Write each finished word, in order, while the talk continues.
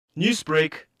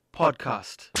Newsbreak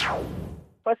Podcast.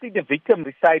 Firstly, the victim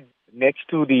resides next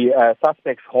to the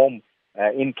suspect's home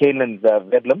in Canelan's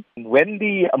Verulam. When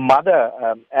the mother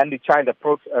and the child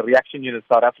approached a reaction unit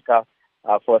South Africa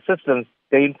for assistance,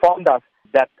 they informed us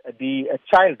that the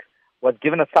child was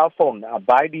given a cell phone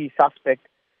by the suspect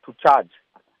to charge.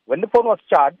 When the phone was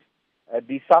charged,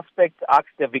 the suspect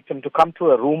asked the victim to come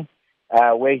to a room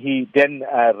where he then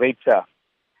raped her.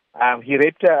 He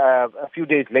raped her a few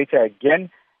days later again,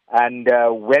 and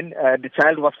when the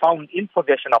child was found in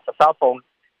possession of the cell phone,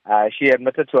 she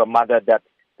admitted to her mother that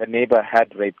the neighbour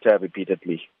had raped her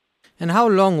repeatedly. And how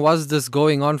long was this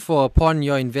going on for upon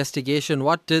your investigation?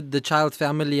 What did the child's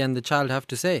family and the child have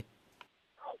to say?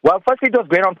 Well, firstly, it was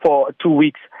going on for 2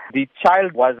 weeks. The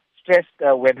child was stressed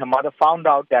when her mother found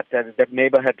out that that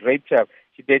neighbour had raped her.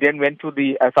 They then went to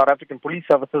the South African Police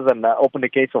Services and opened a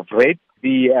case of rape.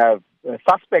 The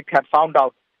suspect had found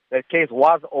out the case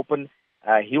was open.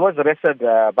 He was arrested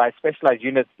by specialized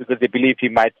units because they believe he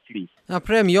might flee. Now,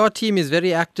 Prem, your team is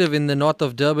very active in the north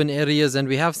of Durban areas, and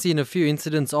we have seen a few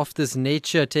incidents of this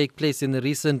nature take place in the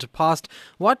recent past.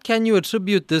 What can you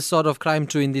attribute this sort of crime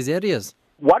to in these areas?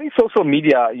 What is social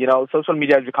media? Social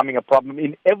media is becoming a problem.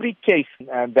 In every case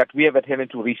that we have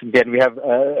attended to recently, and we have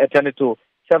attended to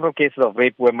several cases of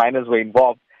rape where minors were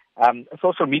involved,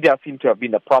 social media seemed to have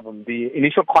been the problem. The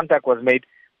initial contact was made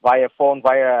via phone,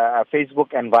 via Facebook,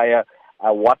 and via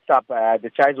WhatsApp.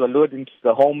 The child were lured into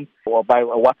the home or by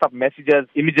WhatsApp messages,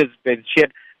 images been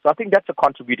shared. So I think that's a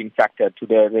contributing factor to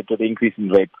the increase in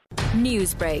rape.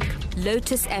 Newsbreak,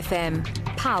 Lotus FM,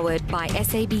 powered by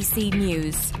SABC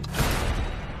News.